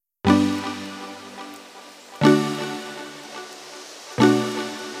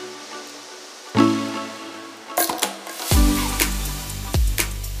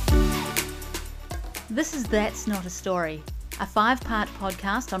This is That's Not a Story, a 5-part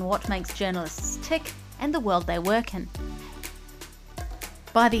podcast on what makes journalists tick and the world they work in.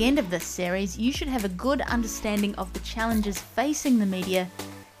 By the end of this series, you should have a good understanding of the challenges facing the media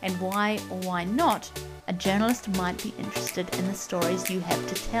and why or why not a journalist might be interested in the stories you have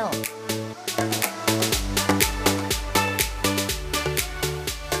to tell.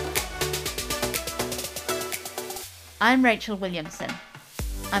 I'm Rachel Williamson.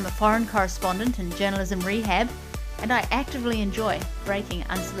 I'm a foreign correspondent in journalism rehab, and I actively enjoy breaking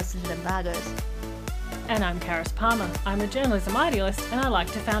unsolicited embargoes. And I'm Karis Palmer. I'm a journalism idealist and I like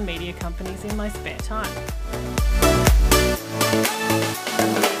to found media companies in my spare time.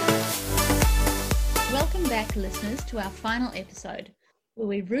 Welcome back, listeners, to our final episode, where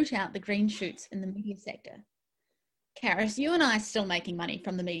we root out the green shoots in the media sector. Karis, you and I are still making money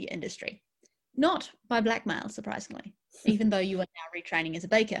from the media industry. Not by blackmail, surprisingly, even though you are now retraining as a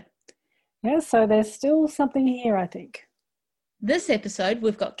baker. Yeah, so there's still something here, I think. This episode,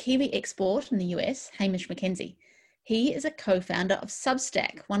 we've got Kiwi export in the US, Hamish McKenzie. He is a co-founder of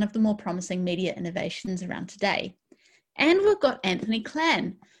Substack, one of the more promising media innovations around today. And we've got Anthony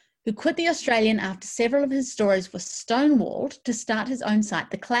Clan, who quit The Australian after several of his stories were stonewalled to start his own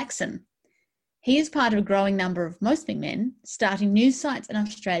site, The Klaxon. He is part of a growing number of most big men, starting news sites in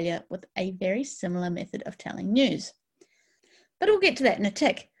Australia with a very similar method of telling news. But we'll get to that in a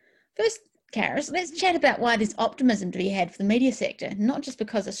tick. First, Karis, let's chat about why there's optimism to be had for the media sector, not just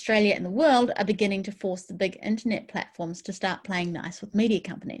because Australia and the world are beginning to force the big internet platforms to start playing nice with media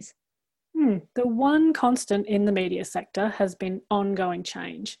companies. The one constant in the media sector has been ongoing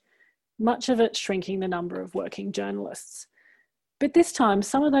change, much of it shrinking the number of working journalists. But this time,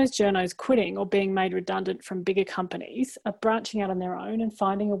 some of those journos quitting or being made redundant from bigger companies are branching out on their own and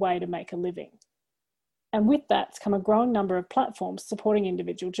finding a way to make a living. And with that's come a growing number of platforms supporting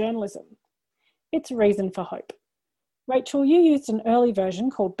individual journalism. It's a reason for hope. Rachel, you used an early version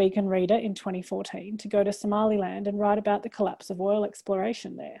called Beacon Reader in 2014 to go to Somaliland and write about the collapse of oil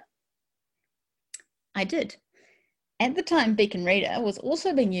exploration there. I did. At the time, Beacon Reader was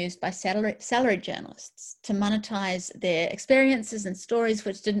also being used by salaried journalists to monetize their experiences and stories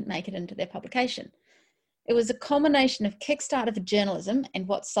which didn't make it into their publication. It was a combination of Kickstarter for journalism and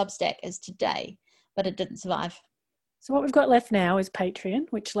what Substack is today, but it didn't survive. So what we've got left now is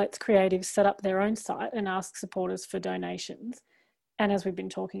Patreon, which lets creatives set up their own site and ask supporters for donations. And as we've been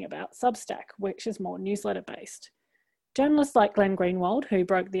talking about, Substack, which is more newsletter-based. Journalists like Glenn Greenwald, who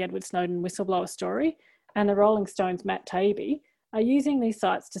broke the Edward Snowden whistleblower story, and the Rolling Stones' Matt Taibbi, are using these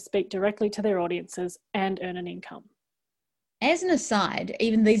sites to speak directly to their audiences and earn an income. As an aside,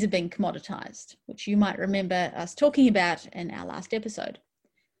 even these are being commoditized, which you might remember us talking about in our last episode.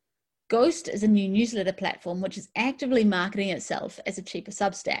 Ghost is a new newsletter platform which is actively marketing itself as a cheaper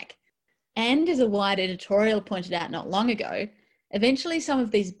Substack. And as a wide editorial pointed out not long ago, eventually some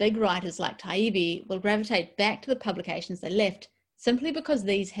of these big writers like Taibbi will gravitate back to the publications they left simply because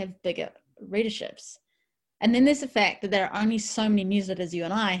these have bigger readerships. And then there's the fact that there are only so many newsletters you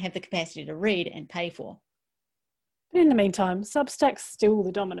and I have the capacity to read and pay for. But in the meantime, Substack's still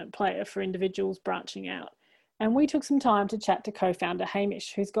the dominant player for individuals branching out. And we took some time to chat to co-founder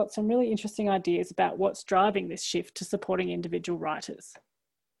Hamish, who's got some really interesting ideas about what's driving this shift to supporting individual writers.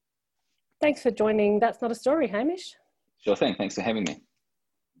 Thanks for joining That's Not a Story, Hamish. Sure thing. Thanks for having me.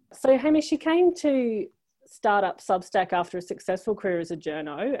 So Hamish, you came to start up Substack after a successful career as a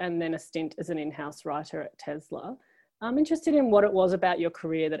journo and then a stint as an in-house writer at Tesla. I'm interested in what it was about your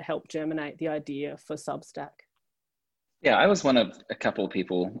career that helped germinate the idea for Substack. Yeah, I was one of a couple of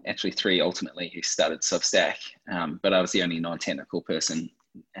people, actually 3 ultimately, who started Substack, but I was the only non-technical person.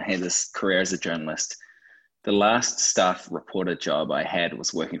 I had this career as a journalist. The last staff reporter job I had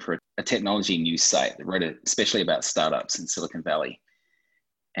was working for a technology news site that wrote especially about startups in Silicon Valley.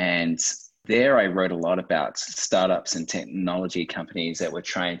 And there I wrote a lot about startups and technology companies that were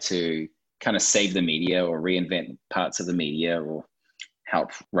trying to kind of save the media or reinvent parts of the media or help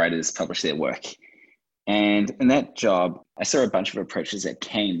writers publish their work. And in that job, I saw a bunch of approaches that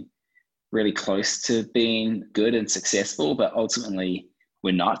came really close to being good and successful, but ultimately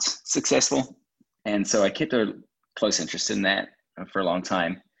were not successful. And so I kept a close interest in that for a long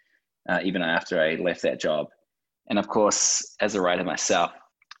time, even after I left that job. And of course, as a writer myself,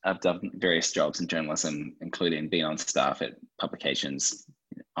 I've done various jobs in journalism, including being on staff at publications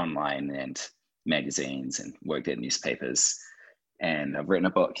online and magazines and worked at newspapers. And I've written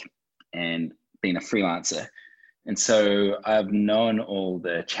a book and been a freelancer. And so I've known all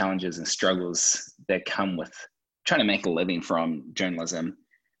the challenges and struggles that come with trying to make a living from journalism,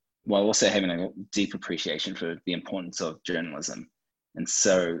 while also having a deep appreciation for the importance of journalism. And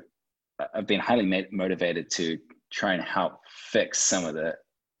so I've been highly motivated to try and help fix some of the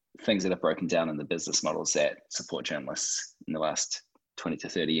things that have broken down in the business models that support journalists in the last 20 to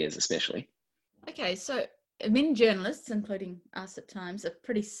 30 years, especially. Okay, so many journalists, including us at times, are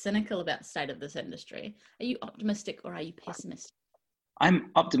pretty cynical about the state of this industry. Are you optimistic or are you pessimistic?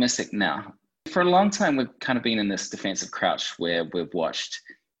 I'm optimistic now. For a long time, we've kind of been in this defensive crouch where we've watched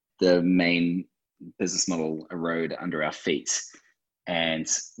the main business model erode under our feet. And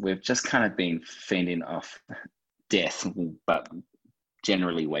we've just kind of been fending off death, but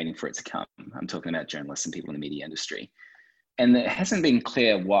generally waiting for it to come. I'm talking about journalists and people in the media industry. And it hasn't been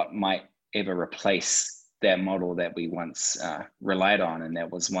clear what might ever replace that model that we once relied on and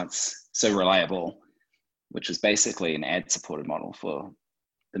that was once so reliable, which was basically an ad-supported model for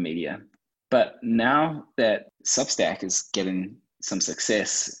the media. But now that Substack is getting some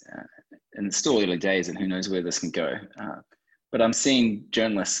success, and it's still early days and who knows where this can go, but I'm seeing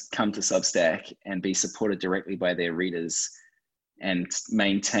journalists come to Substack and be supported directly by their readers and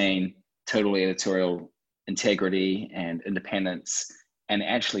maintain total editorial integrity and independence and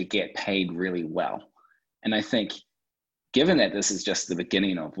actually get paid really well. And I think, given that this is just the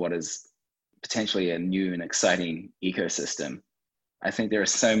beginning of what is potentially a new and exciting ecosystem, I think there are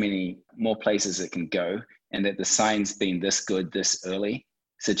so many more places it can go, and that the signs being this good this early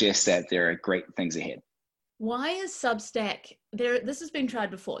suggests that there are great things ahead. Why is Substack there? This has been tried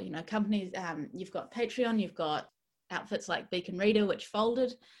before, companies, you've got Patreon, you've got outfits like Beacon Reader, which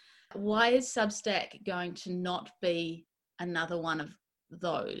folded. Why is Substack going to not be another one of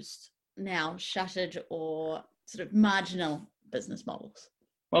those now shuttered or sort of marginal business models?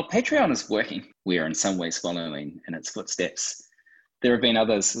 Well, Patreon is working. We are in some ways following in its footsteps. There have been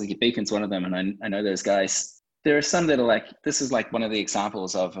others, like Beacon's one of them, and I know those guys. There are some that are like, this is like one of the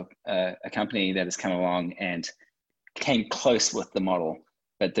examples of a company that has come along and came close with the model,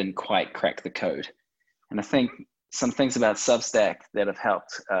 but didn't quite crack the code. And I think some things about Substack that have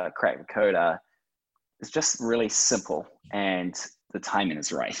helped crack the code it's just really simple and the timing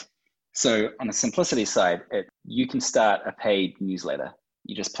is right. So on the simplicity side, you can start a paid newsletter.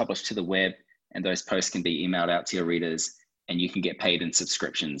 You just publish to the web and those posts can be emailed out to your readers and you can get paid in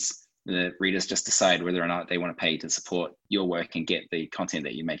subscriptions. The readers just decide whether or not they want to pay to support your work and get the content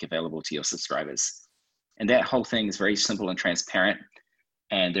that you make available to your subscribers. And that whole thing is very simple and transparent.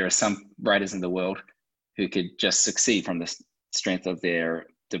 And there are some writers in the world who could just succeed from the strength of their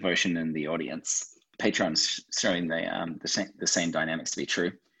devotion in the audience. Patreon's showing the same dynamics to be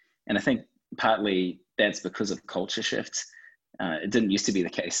true. And I think partly that's because of culture shifts. It didn't used to be the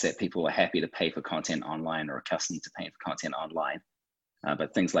case that people were happy to pay for content online or accustomed to paying for content online.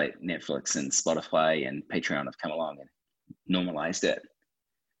 But things like Netflix and Spotify and Patreon have come along and normalized it.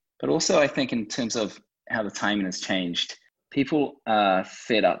 But also I think in terms of how the timing has changed, people are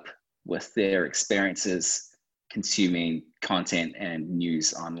fed up with their experiences consuming content and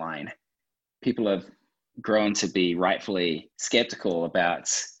news online. People have grown to be rightfully skeptical about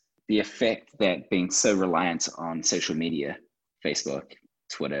the effect that being so reliant on social media, Facebook,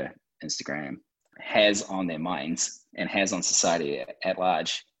 Twitter, Instagram, has on their minds and has on society at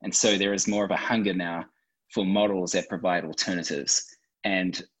large. And so there is more of a hunger now for models that provide alternatives,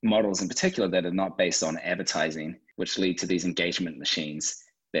 and models in particular that are not based on advertising, which lead to these engagement machines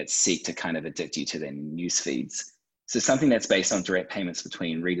that seek to kind of addict you to their news feeds. So something that's based on direct payments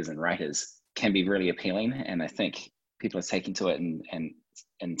between readers and writers can be really appealing. And I think people are taking to it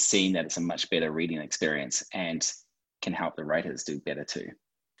and seeing that it's a much better reading experience and can help the writers do better too.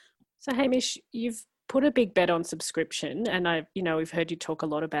 So Hamish, you've put a big bet on subscription, and we've heard you talk a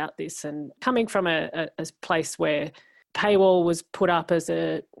lot about this, and coming from a place where paywall was put up as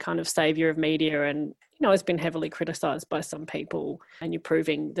a kind of savior of media and, has been heavily criticised by some people, and you're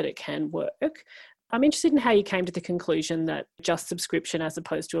proving that it can work. I'm interested in how you came to the conclusion that just subscription as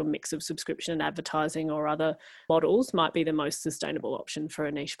opposed to a mix of subscription and advertising or other models might be the most sustainable option for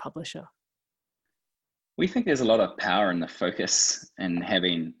a niche publisher. We think there's a lot of power in the focus and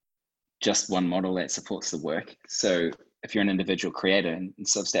having just one model that supports the work. So if you're an individual creator, and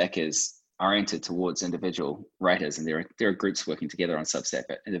Substack is oriented towards individual writers, and there are groups working together on Substack,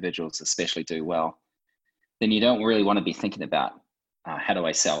 but individuals especially do well, then you don't really want to be thinking about how do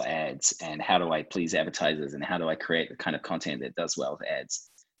I sell ads and how do I please advertisers and how do I create the kind of content that does well with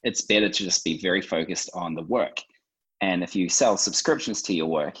ads. It's better to just be very focused on the work. And if you sell subscriptions to your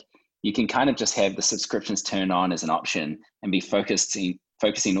work, you can kind of just have the subscriptions turned on as an option and be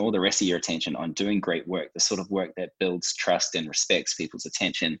focusing all the rest of your attention on doing great work, the sort of work that builds trust and respects people's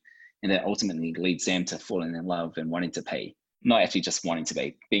attention, and that ultimately leads them to falling in love and wanting to pay. Not actually just wanting to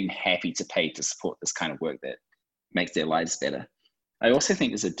pay, being happy to pay to support this kind of work that makes their lives better. I also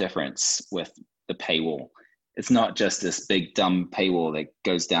think there's a difference with the paywall. It's not just this big dumb paywall that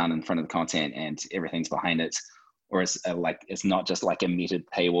goes down in front of the content and everything's behind it, or it's not just like a metered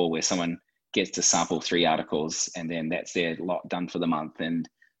paywall where someone gets to sample 3 articles and then that's their lot done for the month and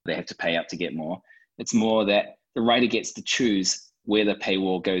they have to pay up to get more. It's more that the writer gets to choose where the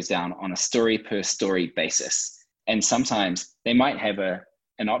paywall goes down on a story per story basis. And sometimes they might have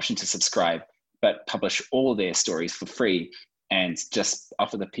an option to subscribe, but publish all their stories for free and just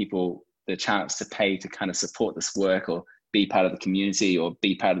offer the people the chance to pay to kind of support this work or be part of the community or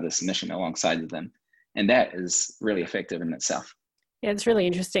be part of this mission alongside of them. And that is really effective in itself. Yeah, it's really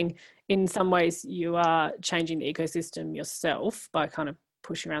interesting. In some ways, you are changing the ecosystem yourself by kind of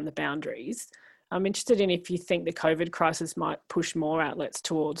pushing around the boundaries. I'm interested in if you think the COVID crisis might push more outlets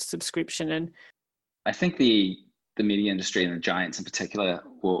towards subscription. And I think the media industry and the giants in particular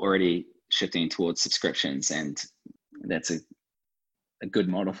were already shifting towards subscriptions, and that's a good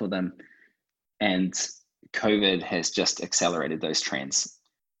model for them. And COVID has just accelerated those trends.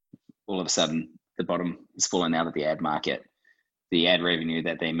 All of a sudden, the bottom is falling out of the ad market. The ad revenue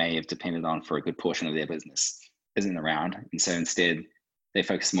that they may have depended on for a good portion of their business isn't around. And so instead, they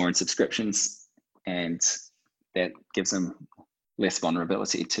focus more on subscriptions, and that gives them less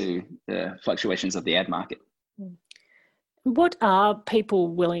vulnerability to the fluctuations of the ad market. What are people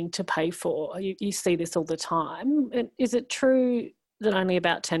willing to pay for? You see this all the time. Is it true that only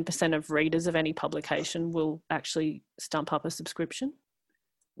about 10% of readers of any publication will actually stump up a subscription?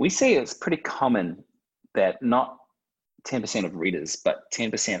 We see it's pretty common that not 10% of readers, but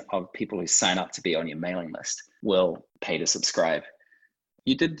 10% of people who sign up to be on your mailing list will pay to subscribe.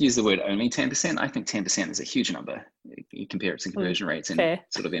 You did use the word only 10%. I think 10% is a huge number. You compare it to conversion rates in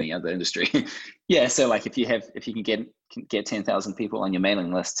sort of any other industry. Yeah, so like if you can get 10,000 people on your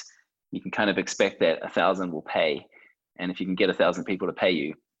mailing list, you can kind of expect that 1,000 will pay. And if you can get 1,000 people to pay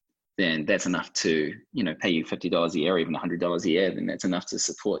you, then that's enough to, pay you $50 a year or even $100 a year. Then that's enough to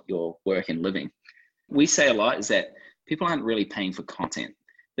support your work and living. We say a lot is that people aren't really paying for content.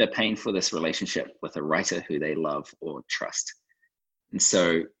 They're paying for this relationship with a writer who they love or trust. And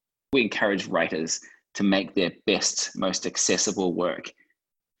so we encourage writers to make their best, most accessible work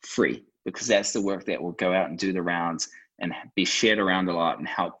free, because that's the work that will go out and do the rounds and be shared around a lot and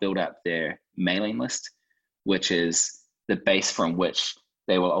help build up their mailing list, which is the base from which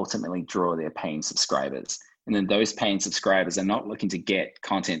they will ultimately draw their paying subscribers. And then those paying subscribers are not looking to get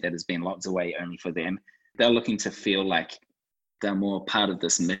content that has been locked away only for them. They're looking to feel like they're more part of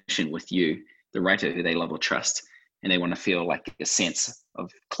this mission with you, the writer who they love or trust. And they want to feel like a sense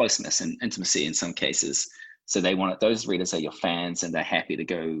of closeness and intimacy in some cases. So those readers are your fans, and they're happy to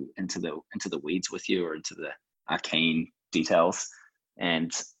go into the weeds with you or into the arcane details.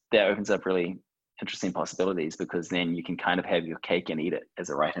 And that opens up really interesting possibilities, because then you can kind of have your cake and eat it as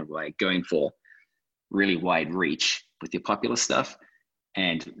a writer, like going for really wide reach with your popular stuff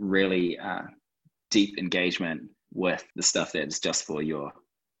and really deep engagement with the stuff that is just for your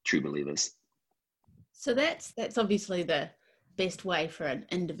true believers. So that's obviously the best way for an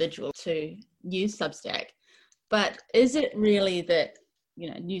individual to use Substack. But is it really that,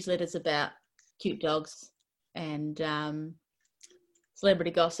 newsletters about cute dogs and celebrity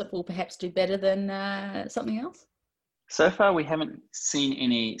gossip will perhaps do better than something else? So far, we haven't seen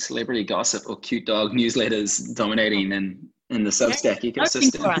any celebrity gossip or cute dog newsletters dominating in the Substack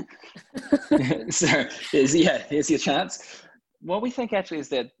ecosystem. So here's your chance. What we think actually is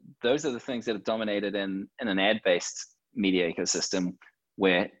that those are the things that have dominated in an ad-based media ecosystem,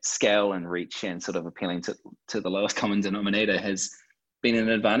 where scale and reach and sort of appealing to the lowest common denominator has been an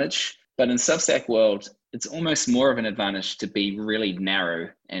advantage. But in Substack world, it's almost more of an advantage to be really narrow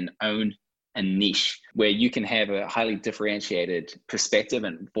and own a niche where you can have a highly differentiated perspective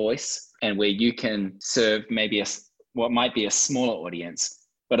and voice, and where you can serve maybe what might be a smaller audience,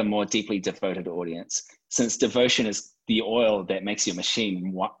 but a more deeply devoted audience. Since devotion is the oil that makes your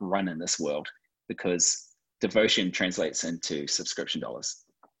machine run in this world, because devotion translates into subscription dollars.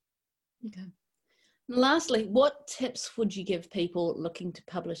 Okay. Lastly, what tips would you give people looking to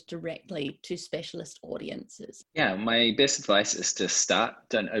publish directly to specialist audiences? Yeah, my best advice is to start.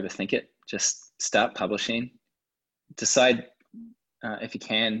 Don't overthink it. Just start publishing. Decide, if you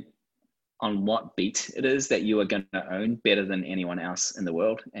can, on what beat it is that you are going to own better than anyone else in the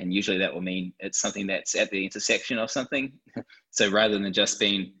world. And usually that will mean it's something that's at the intersection of something. So rather than just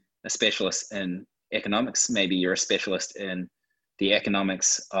being a specialist in economics, maybe you're a specialist in the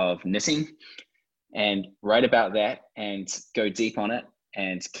economics of knitting, and write about that and go deep on it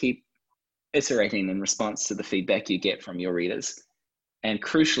and keep iterating in response to the feedback you get from your readers. And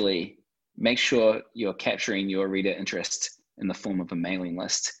crucially, make sure you're capturing your reader interest in the form of a mailing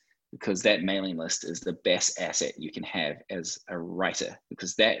list, because that mailing list is the best asset you can have as a writer,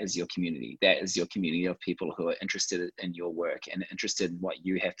 because that is your community. That is your community of people who are interested in your work and interested in what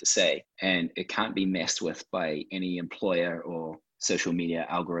you have to say. And it can't be messed with by any employer or social media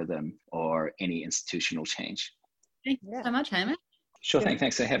algorithm or any institutional change. Thank you so much, Hamish. Sure thing.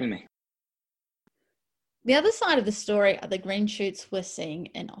 Thanks for having me. The other side of the story are the green shoots we're seeing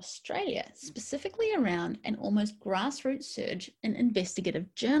in Australia, specifically around an almost grassroots surge in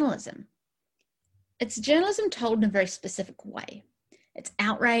investigative journalism. It's journalism told in a very specific way. It's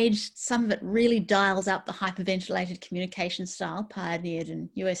outraged, some of it really dials up the hyperventilated communication style pioneered in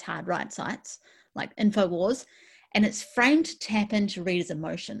US hard right sites like InfoWars, and it's framed to tap into readers'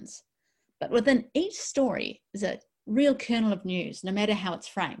 emotions. But within each story is a real kernel of news, no matter how it's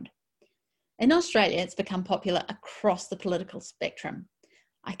framed. In Australia, it's become popular across the political spectrum.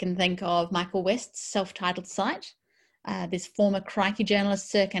 I can think of Michael West's self-titled site. There's former Crikey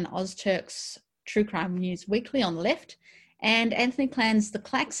journalist Serkan Ozturk's True Crime News Weekly on the left, and Anthony Clan's The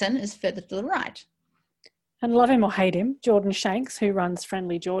Klaxon is further to the right. And love him or hate him, Jordan Shanks, who runs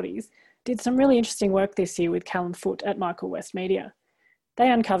Friendly Geordies, did some really interesting work this year with Callum Foote at Michael West Media. They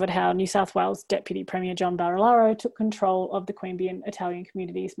uncovered how New South Wales Deputy Premier John Barilaro took control of the Queanbeyan Italian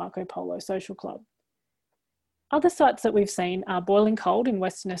community's Marco Polo Social Club. Other sites that we've seen are Boiling Cold in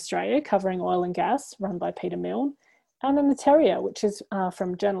Western Australia, covering oil and gas, run by Peter Milne, and then The Terrier, which is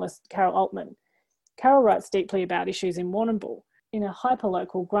from journalist Carol Altman. Carol writes deeply about issues in Warrnambool in a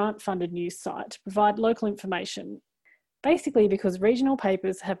hyperlocal grant-funded news site to provide local information, basically because regional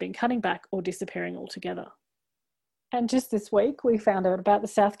papers have been cutting back or disappearing altogether. And just this week, we found out about the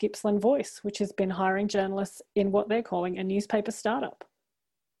South Gippsland Voice, which has been hiring journalists in what they're calling a newspaper startup.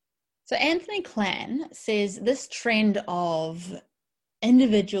 So Anthony Clan says this trend of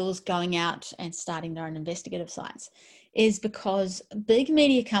individuals going out and starting their own investigative sites is because big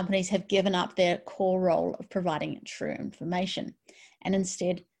media companies have given up their core role of providing true information and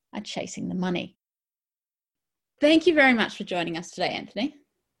instead are chasing the money. Thank you very much for joining us today, Anthony.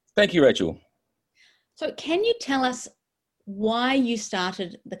 Thank you, Rachel. So can you tell us why you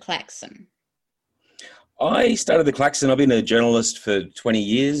started The Klaxon? I started The Klaxon. I've been a journalist for 20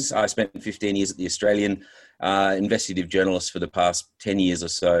 years. I spent 15 years at The Australian, investigative journalist for the past 10 years or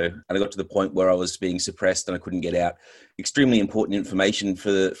so. And I got to the point where I was being suppressed and I couldn't get out extremely important information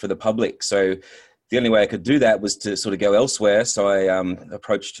for the public. So the only way I could do that was to sort of go elsewhere. So I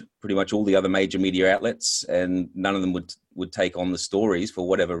approached pretty much all the other major media outlets, and none of them would take on the stories for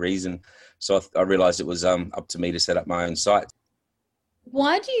whatever reason. So I realised it was up to me to set up my own site.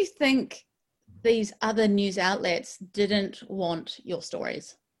 Why do you think these other news outlets didn't want your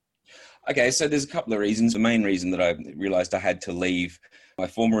stories? Okay, so there's a couple of reasons. The main reason that I realised I had to leave my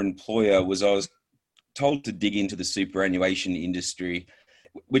former employer was I was told to dig into the superannuation industry,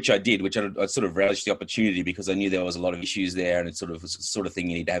 which I did, which I sort of relished the opportunity because I knew there was a lot of issues there, and it sort of was the sort of thing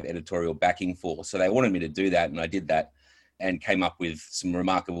you need to have editorial backing for. So they wanted me to do that, and I did that and came up with some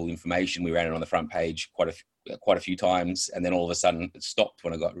remarkable information. We ran it on the front page quite a few times, and then all of a sudden it stopped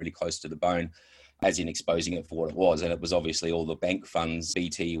when I got really close to the bone, as in exposing it for what it was. And it was obviously all the bank funds,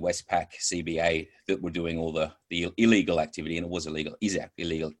 BT, Westpac, CBA, that were doing all the illegal activity, and it was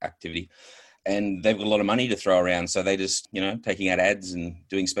illegal activity. And they've got a lot of money to throw around. So they just, taking out ads and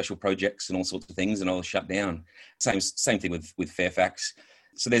doing special projects and all sorts of things, and I was shut down. Same thing with Fairfax.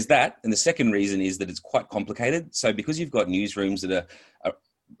 So there's that. And the second reason is that it's quite complicated. So because you've got newsrooms that are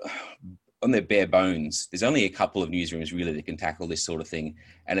on their bare bones, there's only a couple of newsrooms really that can tackle this sort of thing.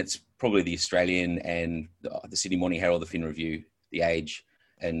 And it's probably the Australian and the Sydney Morning Herald, the Fin Review, the Age,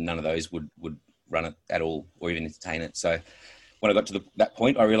 and none of those would run it at all or even entertain it. So when I got to that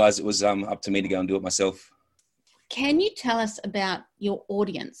point, I realised it was up to me to go and do it myself. Can you tell us about your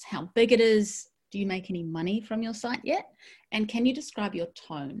audience, how big it is? Do you make any money from your site yet? And can you describe your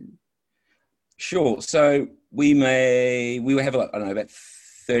tone? Sure. So we have about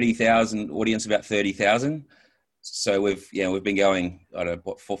 30,000 audience, about 30,000. So we've been going,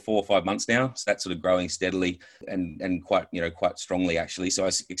 for 4 or 5 months now. So that's sort of growing steadily and quite strongly actually. So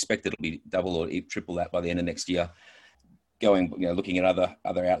I expect it'll be double or triple that by the end of next year. Looking at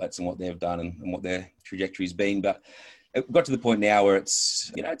other outlets and what they've done and what their trajectory's been. But it got to the point now where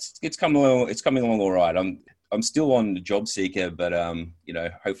it's coming along all right. I'm still on the job seeker, but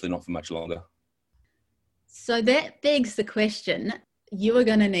hopefully not for much longer. So that begs the question, you are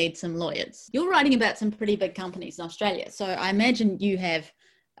going to need some lawyers. You're writing about some pretty big companies in Australia. So I imagine you have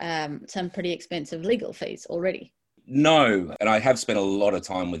some pretty expensive legal fees already. No, and I have spent a lot of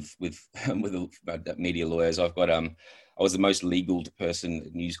time with media lawyers. I've got I was the most legal person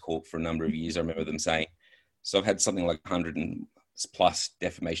at News Corp for a number of years. I remember them saying, So I've had something like 100 and plus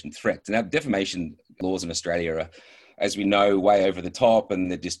defamation threats. Now, defamation laws in Australia are, as we know, way over the top, and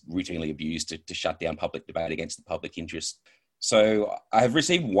they're just routinely abused to shut down public debate against the public interest. So I have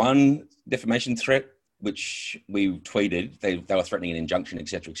received one defamation threat, which we tweeted. They were threatening an injunction, et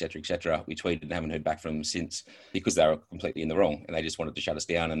cetera, et cetera, et cetera. We tweeted and haven't heard back from them since, because they were completely in the wrong and they just wanted to shut us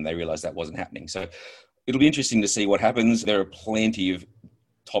down, and they realized that wasn't happening. So it'll be interesting to see what happens. There are plenty of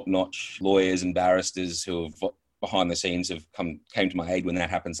top-notch lawyers and barristers who have behind the scenes came to my aid when that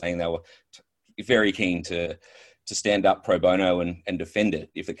happened, saying they were very keen to stand up pro bono and defend it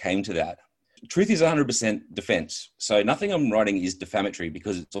if it came to that. Truth is 100% defense. So nothing I'm writing is defamatory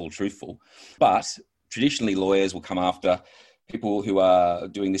because it's all truthful. But traditionally, lawyers will come after people who are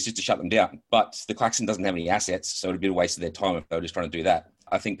doing this just to shut them down. But the Klaxon doesn't have any assets, so it'd be a waste of their time if they were just trying to do that.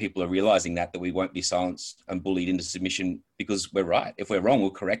 I think people are realizing that we won't be silenced and bullied into submission because we're right. If we're wrong,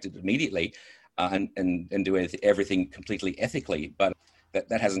 we'll correct it immediately and do everything completely ethically. But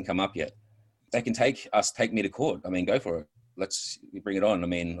that hasn't come up yet. They can take me to court. I mean, go for it. Let's bring it on. I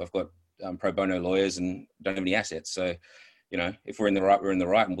mean, I've got pro bono lawyers and don't have any assets. So, if we're in the right, we're in the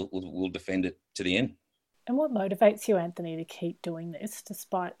right, and we'll defend it to the end. And what motivates you, Anthony, to keep doing this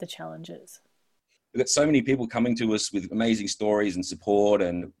despite the challenges? We've got so many people coming to us with amazing stories and support,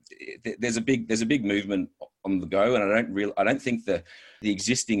 and there's a big movement on the go. And I don't think the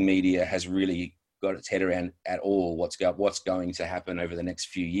existing media has really got its head around at all what's going to happen over the next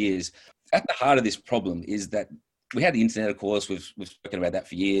few years. At the heart of this problem is that we had the internet, of course. We've spoken about that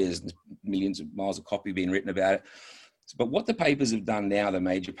for years. There's millions of miles of copy being written about it. But what the papers have done now, the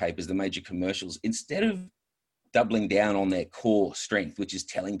major papers, the major commercials, instead of doubling down on their core strength, which is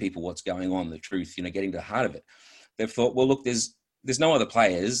telling people what's going on, the truth, getting to the heart of it, they've thought, well, look, there's no other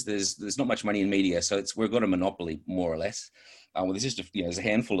players. There's not much money in media, so we've got a monopoly more or less. There's just there's a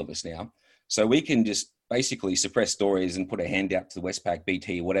handful of us now, so we can just basically suppress stories and put a hand out to the Westpac,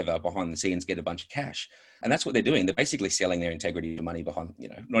 BT, whatever, behind the scenes, get a bunch of cash. And that's what they're doing. They're basically selling their integrity for money behind,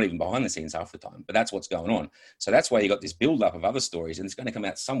 not even behind the scenes half the time, but that's what's going on. So that's why you got this build-up of other stories, and it's going to come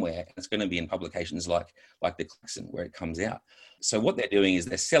out somewhere, and it's going to be in publications like the Klaxon, where it comes out. So what they're doing is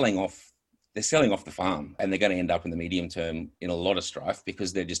they're selling off the farm, and they're going to end up in the medium term in a lot of strife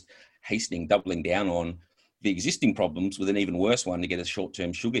because they're just doubling down on the existing problems with an even worse one to get a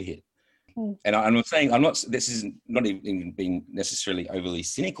short-term sugar hit. And I'm saying, this is not even being necessarily overly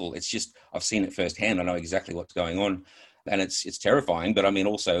cynical. It's just, I've seen it firsthand. I know exactly what's going on, and it's terrifying, but I mean,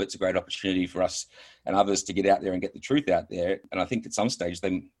 also it's a great opportunity for us and others to get out there and get the truth out there. And I think at some stage,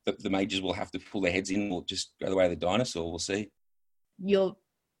 the majors will have to pull their heads in or just go the way of the dinosaur. We'll see. You're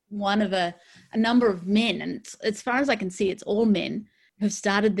one of a number of men, and as far as I can see, it's all men who've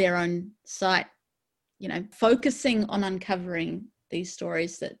started their own site, focusing on uncovering these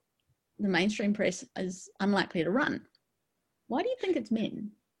stories that the mainstream press is unlikely to run. Why do you think it's men?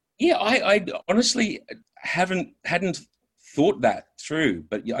 Yeah, I honestly hadn't thought that through,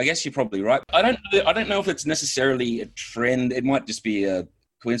 but I guess you're probably right. I don't know if it's necessarily a trend. It might just be a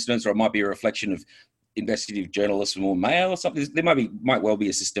coincidence, or it might be a reflection of investigative journalism or male or something. There might well be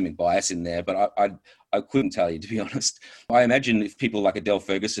a systemic bias in there, but I couldn't tell you, to be honest. I imagine if people like Adele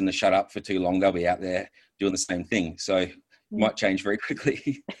Ferguson are shut up for too long, they'll be out there doing the same thing. So might change very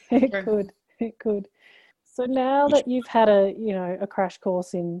quickly. It could. So now that you've had a crash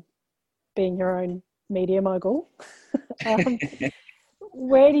course in being your own media mogul,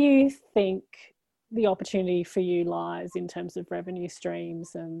 where do you think the opportunity for you lies in terms of revenue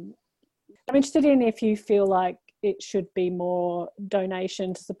streams? And I'm interested in if you feel like it should be more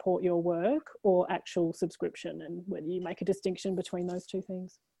donation to support your work or actual subscription, and whether you make a distinction between those two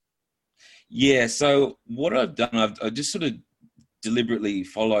things. Yeah, so what I've done, I've just sort of deliberately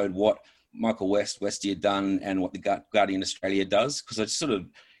followed what Michael Westy had done and what the Guardian Australia does, because I just sort of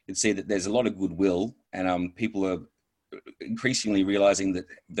can see that there's a lot of goodwill, and people are increasingly realising that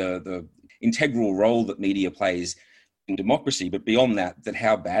the integral role that media plays in democracy, but beyond that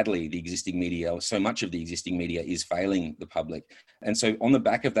how badly the existing media, or so much of the existing media, is failing the public. And so on the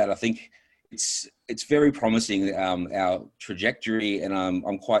back of that, I think it's very promising, our trajectory, and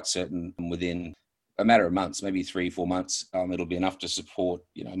I'm quite certain within a matter of months, maybe 3-4 months, it'll be enough to support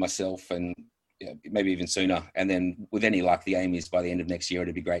myself, and maybe even sooner. And then with any luck, the aim is by the end of next year,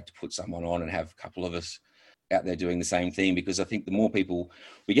 it'd be great to put someone on and have a couple of us out there doing the same thing, because I think the more people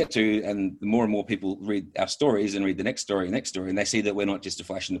we get to, and the more people read our stories and read the next story, and they see that we're not just a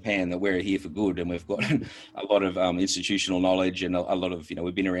flash in the pan, that we're here for good, and we've got a lot of institutional knowledge, and a lot of,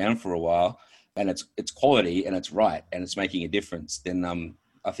 we've been around for a while, and it's quality, and it's right, and it's making a difference, then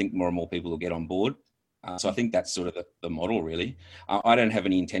I think more and more people will get on board. So I think that's sort of the model, really. I don't have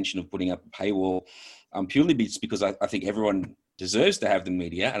any intention of putting up a paywall purely because I think everyone deserves to have the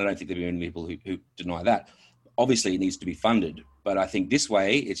media, and I don't think there'll be many people who deny that. Obviously, it needs to be funded, but I think this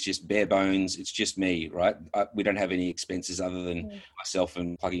way, it's just bare bones. It's just me, right? We don't have any expenses other than myself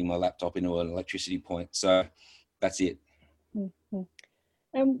and plugging my laptop into an electricity point. So that's it. Mm-hmm.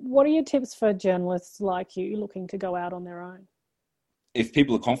 And what are your tips for journalists like you looking to go out on their own? If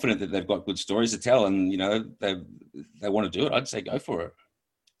people are confident that they've got good stories to tell and, they want to do it, I'd say go for it.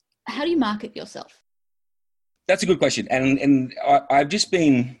 How do you market yourself? That's a good question. And I've just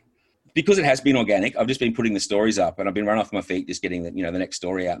been, because it has been organic, I've just been putting the stories up and I've been running off my feet, just getting the next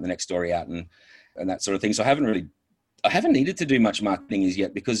story out and the next story out and that sort of thing. So I haven't needed to do much marketing as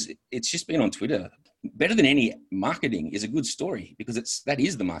yet because it's just been on Twitter. Better than any marketing is a good story because that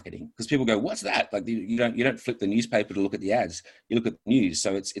is the marketing. Because people go, what's that? Like you don't flip the newspaper to look at the ads. You look at the news.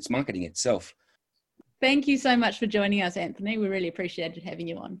 So it's marketing itself. Thank you so much for joining us, Anthony. We really appreciated having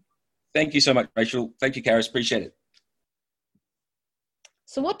you on. Thank you so much, Rachel. Thank you, Karis. Appreciate it.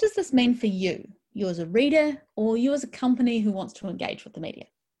 So what does this mean for you? You as a reader or you as a company who wants to engage with the media?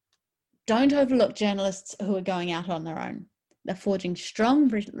 Don't overlook journalists who are going out on their own. They're forging strong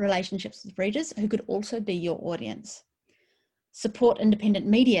relationships with readers who could also be your audience. Support independent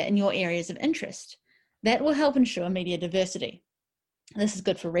media in your areas of interest. That will help ensure media diversity. This is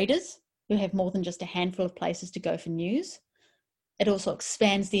good for readers who have more than just a handful of places to go for news. It also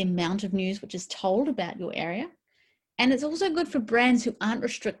expands the amount of news which is told about your area. And it's also good for brands who aren't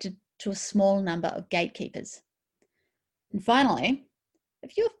restricted to a small number of gatekeepers. And finally,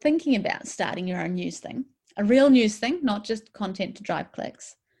 if you're thinking about starting your own news thing, a real news thing, not just content to drive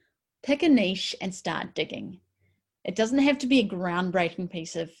clicks, pick a niche and start digging. It doesn't have to be a groundbreaking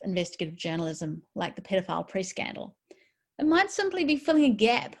piece of investigative journalism like the pedophile press scandal. It might simply be filling a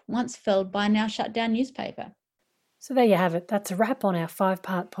gap once filled by a now shut down newspaper. So there you have it. That's a wrap on our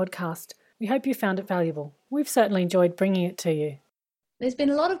 5-part podcast. We hope you found it valuable. We've certainly enjoyed bringing it to you. There's been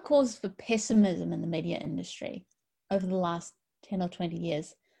a lot of cause for pessimism in the media industry over the last 10 or 20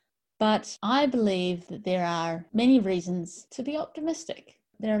 years. But I believe that there are many reasons to be optimistic.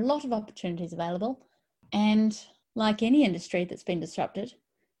 There are a lot of opportunities available. And like any industry that's been disrupted,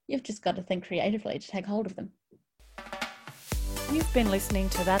 you've just got to think creatively to take hold of them. You've been listening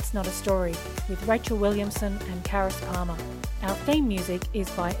to That's Not a Story with Rachel Williamson and Karis Palmer. Our theme music is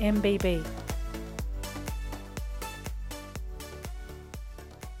by MBB.